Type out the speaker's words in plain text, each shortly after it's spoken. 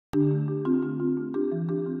Thank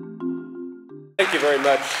you very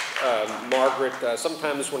much, Margaret.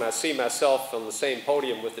 Sometimes when I see myself on the same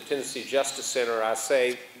podium with the Tennessee Justice Center, I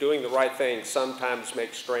say doing the right thing sometimes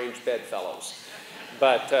makes strange bedfellows.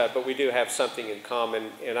 But we do have something in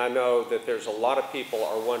common, and I know that there's a lot of people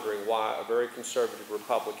are wondering why a very conservative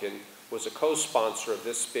Republican was a co-sponsor of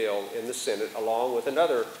this bill in the Senate, along with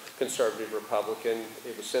another conservative Republican.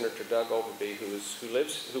 It was Senator Doug Overby,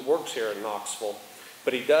 who works here in Knoxville.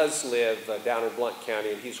 But he does live down in Blount County,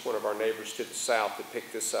 and he's one of our neighbors to the south that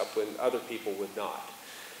picked this up when other people would not.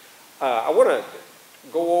 I want to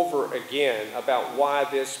go over again about why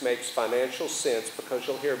this makes financial sense, because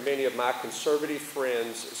you'll hear many of my conservative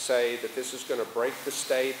friends say that this is going to break the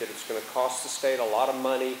state, that it's going to cost the state a lot of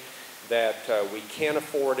money, that we can't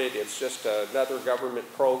afford it, it's just another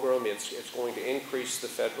government program, it's going to increase the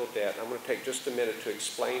federal debt. I'm going to take just a minute to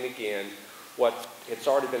explain again what it's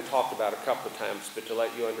already been talked about a couple of times, but to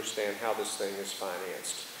let you understand how this thing is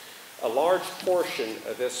financed. A large portion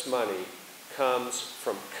of this money comes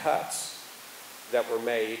from cuts that were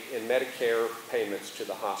made in Medicare payments to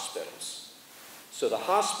the hospitals. So the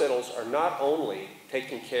hospitals are not only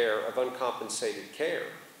taking care of uncompensated care,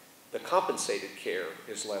 the compensated care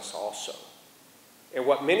is less also. And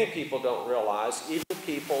what many people don't realize, even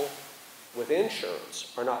people with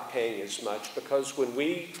insurance are not paying as much, because when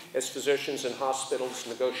we as physicians and hospitals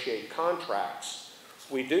negotiate contracts,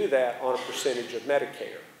 we do that on a percentage of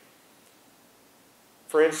Medicare.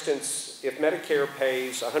 For instance, if Medicare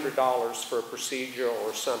pays $100 for a procedure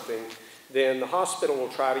or something, then the hospital will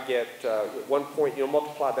try to get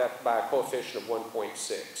multiply that by a coefficient of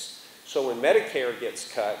 1.6. So when Medicare gets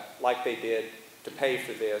cut, like they did to pay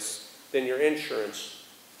for this, then your insurance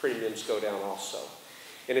premiums go down also.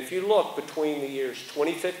 And if you look between the years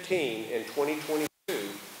 2015 and 2022,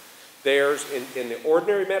 there's, in the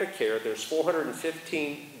ordinary Medicare, there's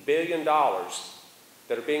 $415 billion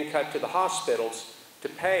that are being cut to the hospitals to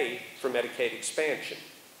pay for Medicaid expansion.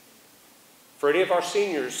 For any of our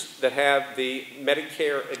seniors that have the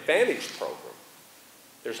Medicare Advantage program,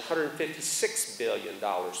 there's $156 billion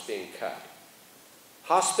being cut.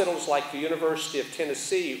 Hospitals like the University of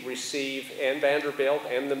Tennessee receive, and Vanderbilt,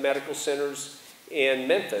 and the medical centers in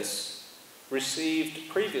Memphis received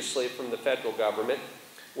previously from the federal government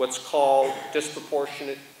what's called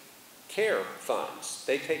disproportionate care funds.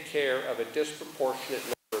 They take care of a disproportionate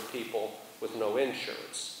number of people with no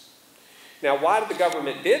insurance. Now, why the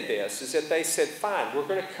government did this is that they said, fine, we're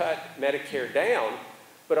going to cut Medicare down,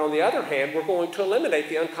 but on the other hand, we're going to eliminate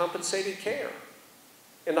the uncompensated care.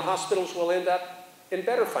 And the hospitals will end up in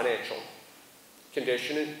better financial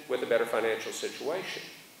condition and with a better financial situation.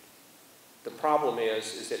 The problem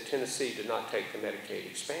is that Tennessee did not take the Medicaid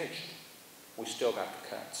expansion. We still got the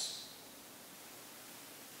cuts.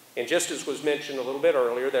 And just as was mentioned a little bit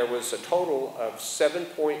earlier, there was a total of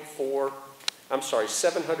 $740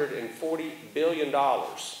 billion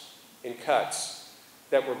in cuts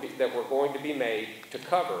that were going to be made to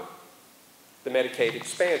cover the Medicaid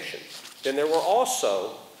expansion. Then there were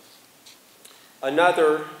also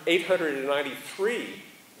another $893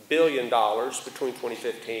 billion between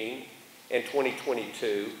 2015 and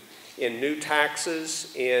 2022 in new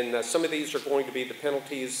taxes. Some of these are going to be the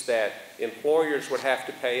penalties that employers would have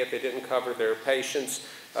to pay if they didn't cover their patients.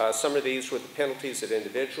 Some of these were the penalties that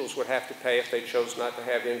individuals would have to pay if they chose not to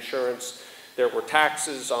have insurance. There were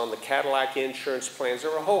taxes on the Cadillac insurance plans.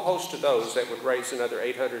 There were a whole host of those that would raise another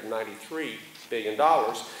 $893 billion.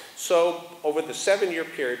 So over the 7-year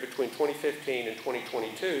period between 2015 and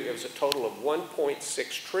 2022, it was a total of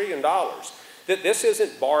 $1.6 trillion. This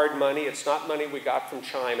isn't borrowed money. It's not money we got from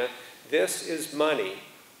China. This is money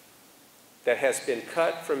that has been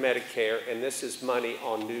cut from Medicare, and this is money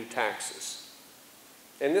on new taxes.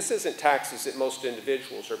 And this isn't taxes that most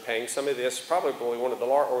individuals are paying. Some of this, probably one of the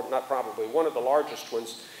largest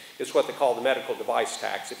ones is what they call the medical device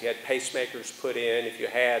tax. If you had pacemakers put in, if you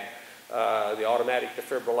had the automatic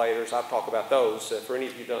defibrillators, I'll talk about those. For any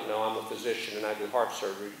of you who don't know, I'm a physician and I do heart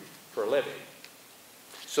surgery for a living.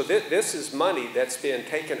 So this is money that's been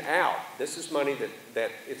taken out. This is money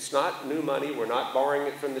that it's not new money. We're not borrowing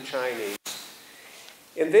it from the Chinese.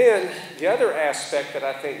 And then the other aspect that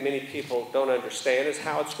I think many people don't understand is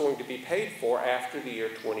how it's going to be paid for after the year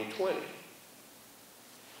 2020.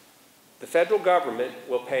 The federal government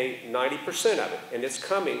will pay 90% of it, and it's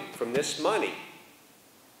coming from this money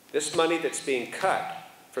that's being cut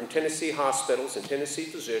from Tennessee hospitals and Tennessee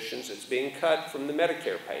physicians. It's being cut from the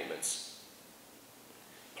Medicare payments.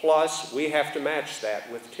 Plus, we have to match that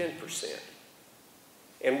with 10%.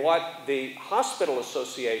 And what the Hospital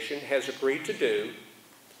Association has agreed to do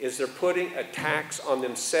is they're putting a tax on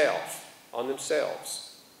themselves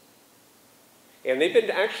And they've been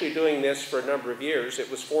actually doing this for a number of years. It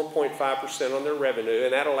was 4.5% on their revenue,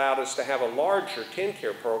 and that allowed us to have a larger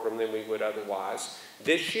TennCare program than we would otherwise.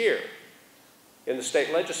 This year, in the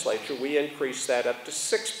state legislature, we increased that up to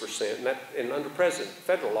 6%, and under present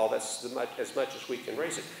federal law, that's as much as we can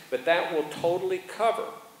raise it. But that will totally cover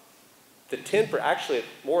the 10%, actually it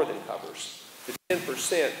more than covers, the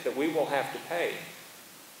 10% that we will have to pay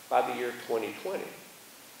by the year 2020.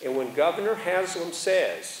 And when Governor Haslam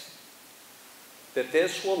says that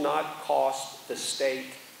this will not cost the state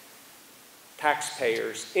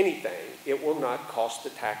taxpayers anything, it will not cost the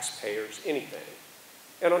taxpayers anything.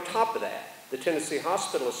 And on top of that, the Tennessee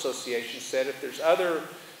Hospital Association said if there's other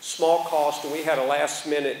small costs, and we had a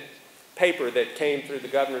last-minute paper that came through the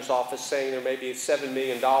governor's office saying there may be $7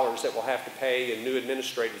 million that we'll have to pay in new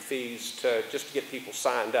administrative fees just to get people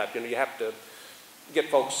signed up. You have to get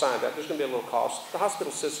folks signed up. There's going to be a little cost. The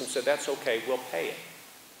hospital system said, that's okay, we'll pay it.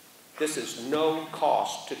 This is no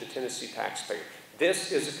cost to the Tennessee taxpayer.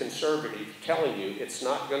 This is a conservative telling you it's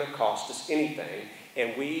not going to cost us anything,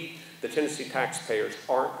 and we, the Tennessee taxpayers,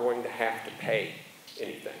 aren't going to have to pay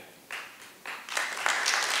anything.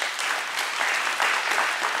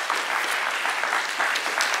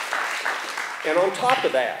 And on top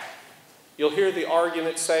of that, you'll hear the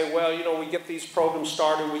argument say, well, we get these programs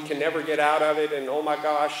started, we can never get out of it, and oh my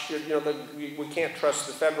gosh, we can't trust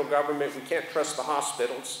the federal government, we can't trust the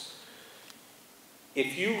hospitals.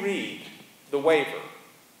 If you read the waiver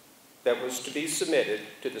that was to be submitted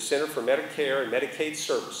to the Center for Medicare and Medicaid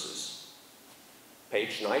Services,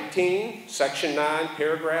 page 19, section 9,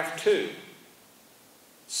 paragraph 2,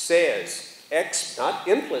 says, not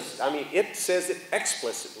implicit, it says it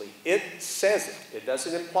explicitly. It says it. It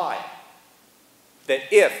doesn't imply it.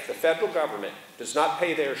 That if the federal government does not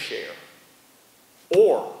pay their share,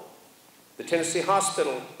 or the Tennessee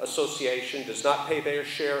Hospital Association does not pay their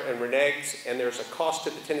share and reneges, and there's a cost to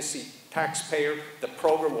the Tennessee taxpayer, the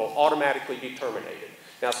program will automatically be terminated.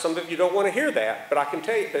 Now, some of you don't want to hear that, but I can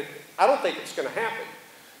tell you that I don't think it's going to happen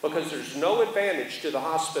because there's no advantage to the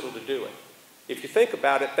hospital to do it. If you think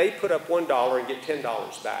about it, they put up $1 and get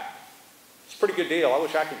 $10 back. It's a pretty good deal. I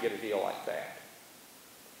wish I could get a deal like that.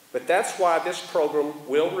 But that's why this program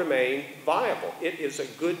will remain viable. It is a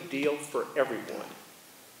good deal for everyone.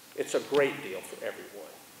 It's a great deal for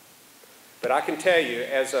everyone. But I can tell you,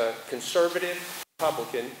 as a conservative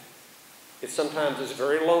Republican, it sometimes is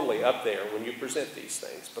very lonely up there when you present these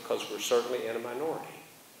things because we're certainly in a minority.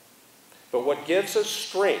 But what gives us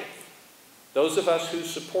strength, those of us who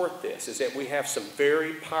support this, is that we have some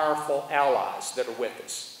very powerful allies that are with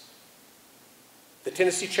us. The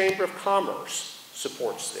Tennessee Chamber of Commerce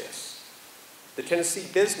supports this. The Tennessee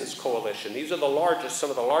Business Coalition, these are the largest, some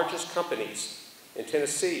of the largest companies in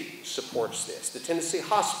Tennessee, supports this. The Tennessee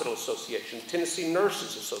Hospital Association, the Tennessee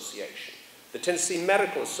Nurses Association, the Tennessee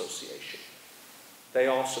Medical Association, they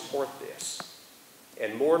all support this.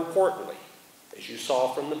 And more importantly, as you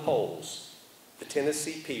saw from the polls, the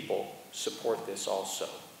Tennessee people support this also.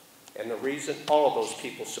 And the reason all of those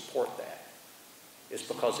people support that is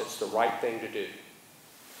because it's the right thing to do.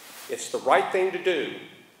 It's the right thing to do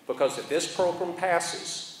because if this program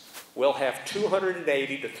passes, we'll have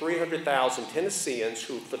 280 to 300,000 Tennesseans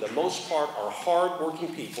who, for the most part, are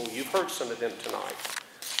hard-working people. You've heard some of them tonight.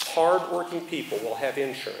 Hard-working people will have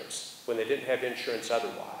insurance when they didn't have insurance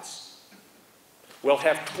otherwise. We'll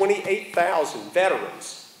have 28,000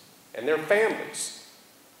 veterans and their families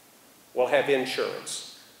will have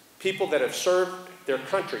insurance. People that have served their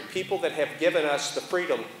country, people that have given us the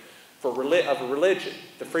freedom of religion,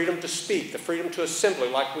 the freedom to speak, the freedom to assembly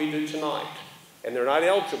like we do tonight. And they're not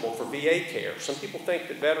eligible for VA care. Some people think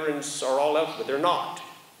that veterans are all eligible. They're not.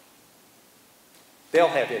 They'll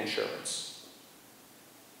have insurance.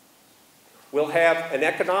 We'll have an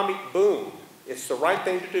economic boom. It's the right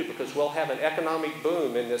thing to do because we'll have an economic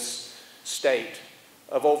boom in this state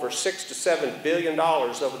of over $6 to $7 billion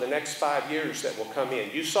over the next 5 years that will come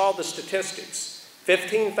in. You saw the statistics,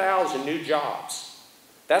 15,000 new jobs.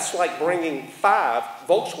 That's like bringing 5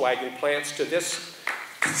 Volkswagen plants to this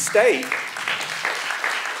state.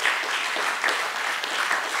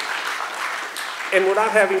 And we're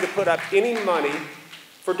not having to put up any money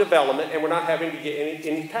for development, and we're not having to get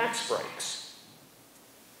any tax breaks.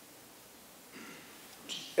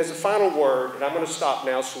 As a final word, and I'm going to stop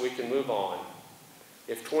now so we can move on.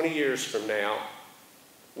 If 20 years from now,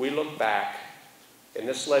 we look back and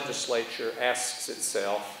this legislature asks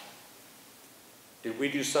itself, did we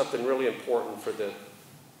do something really important for the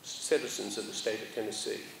citizens of the state of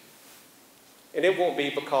Tennessee? And it won't be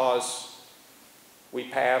because we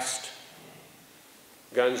passed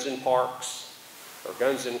guns in parks, or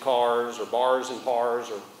guns in cars, or bars in bars,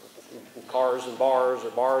 or cars and bars,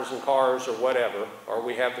 or bars and cars, or whatever, or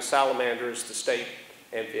we have the salamanders, the state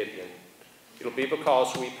amphibian. It'll be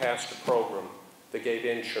because we passed a program that gave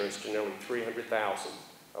insurance to nearly 300,000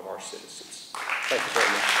 of our citizens. Thank you very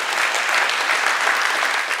much.